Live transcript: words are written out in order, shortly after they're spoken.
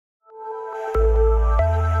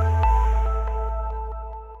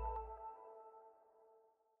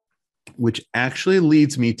which actually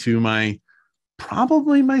leads me to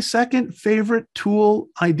probably my second favorite tool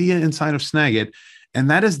idea inside of Snagit. And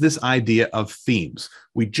that is this idea of themes.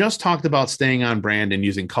 We just talked about staying on brand and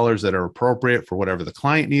using colors that are appropriate for whatever the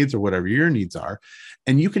client needs or whatever your needs are.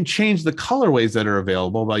 And you can change the colorways that are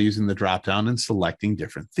available by using the dropdown and selecting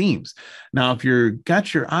different themes. Now, if you've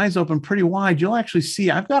got your eyes open pretty wide, you'll actually see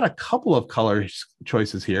I've got a couple of color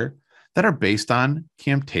choices here that are based on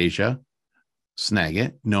Camtasia,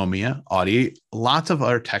 Snagit, Nomia, Audi, lots of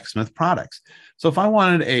other TechSmith products. So if I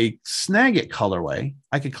wanted a Snagit colorway,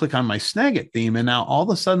 I could click on my Snagit theme, and now all of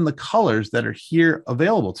a sudden the colors that are here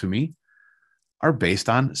available to me are based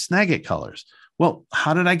on Snagit colors. Well,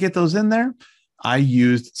 how did I get those in there? I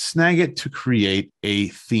used Snagit to create a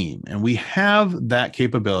theme, and we have that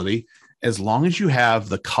capability as long as you have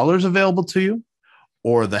the colors available to you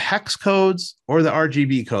or the hex codes or the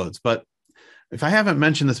RGB codes. But if I haven't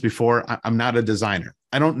mentioned this before, I'm not a designer.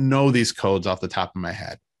 I don't know these codes off the top of my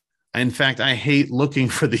head. In fact, I hate looking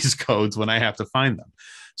for these codes when I have to find them.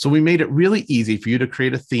 So we made it really easy for you to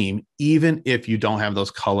create a theme, even if you don't have those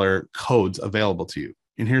color codes available to you.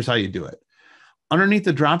 And here's how you do it. Underneath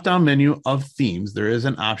the drop-down menu of themes, there is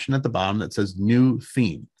an option at the bottom that says New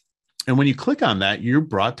Theme. And when you click on that, you're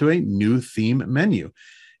brought to a New Theme menu.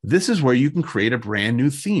 This is where you can create a brand new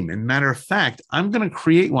theme. And matter of fact, I'm going to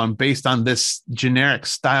create one based on this generic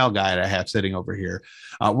style guide I have sitting over here.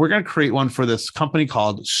 We're going to create one for this company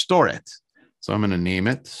called Store It. So I'm going to name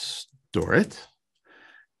it Store It.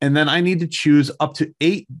 And then I need to choose up to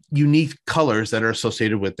 8 unique colors that are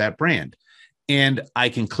associated with that brand. And I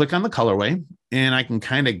can click on the colorway and I can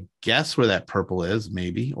kind of guess where that purple is,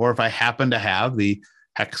 maybe. Or if I happen to have the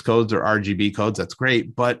hex codes or RGB codes, that's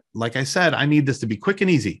great. But like I said, I need this to be quick and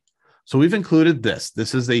easy. So we've included this.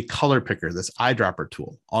 This is a color picker, this eyedropper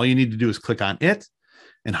tool. All you need to do is click on it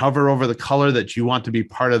and hover over the color that you want to be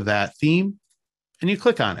part of that theme, and you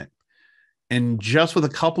click on it. And just with a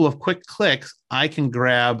couple of quick clicks, I can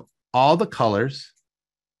grab all the colors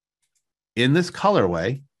in this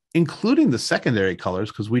colorway, including the secondary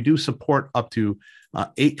colors, because we do support up to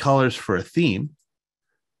 8 colors for a theme.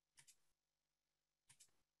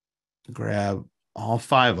 Grab all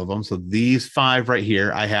 5 of them. So these 5 right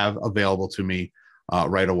here, I have available to me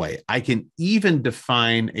right away. I can even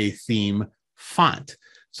define a theme font.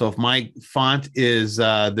 So if my font is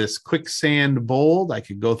this quicksand bold, I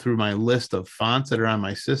could go through my list of fonts that are on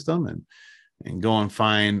my system and go and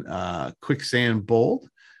find quicksand bold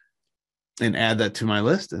and add that to my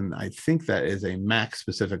list. And I think that is a Mac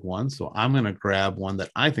specific one. So I'm going to grab one that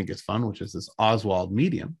I think is fun, which is this Oswald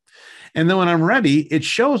medium. And then when I'm ready, it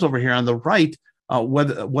shows over here on the right what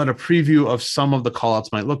a preview of some of the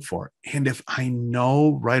callouts might look for. And if I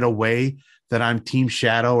know right away that I'm team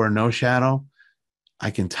shadow or no shadow, I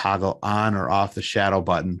can toggle on or off the shadow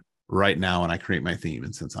button right now when I create my theme.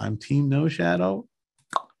 And since I'm team no shadow,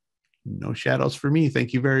 no shadows for me.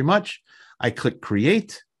 Thank you very much. I click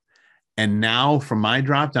create. And now from my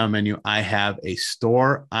drop-down menu, I have a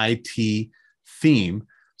Store IT theme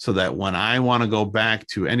so that when I want to go back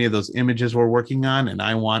to any of those images we're working on and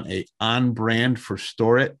I want a on-brand for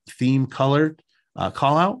Store It theme color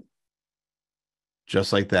call out,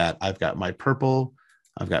 just like that, I've got my purple,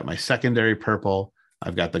 I've got my secondary purple,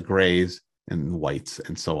 I've got the grays and whites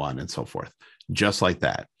and so on and so forth, just like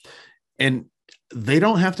that. And they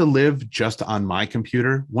don't have to live just on my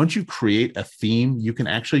computer. Once you create a theme, you can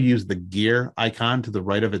actually use the gear icon to the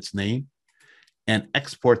right of its name and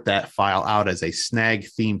export that file out as a snag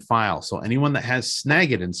theme file. So anyone that has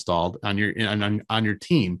Snagit installed on your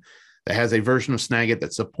team that has a version of Snagit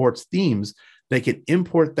that supports themes, they can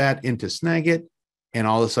import that into Snagit, and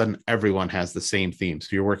all of a sudden everyone has the same theme. So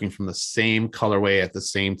you're working from the same colorway at the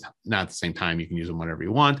same, not at the same time, you can use them whenever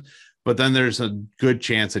you want, but then there's a good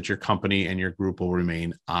chance that your company and your group will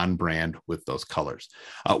remain on brand with those colors.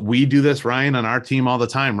 We do this, Ryan, on our team all the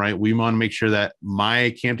time, right? We want to make sure that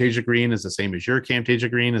my Camtasia green is the same as your Camtasia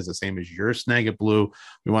green, is the same as your Snagit blue.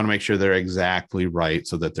 We want to make sure they're exactly right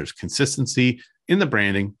so that there's consistency in the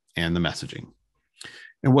branding and the messaging.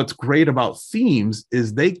 And what's great about themes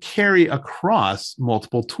is they carry across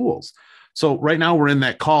multiple tools. So right now we're in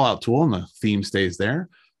that call out tool and the theme stays there.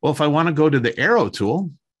 Well, if I want to go to the arrow tool,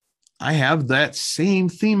 I have that same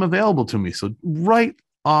theme available to me. So right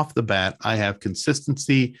off the bat, I have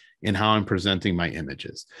consistency in how I'm presenting my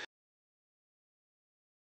images.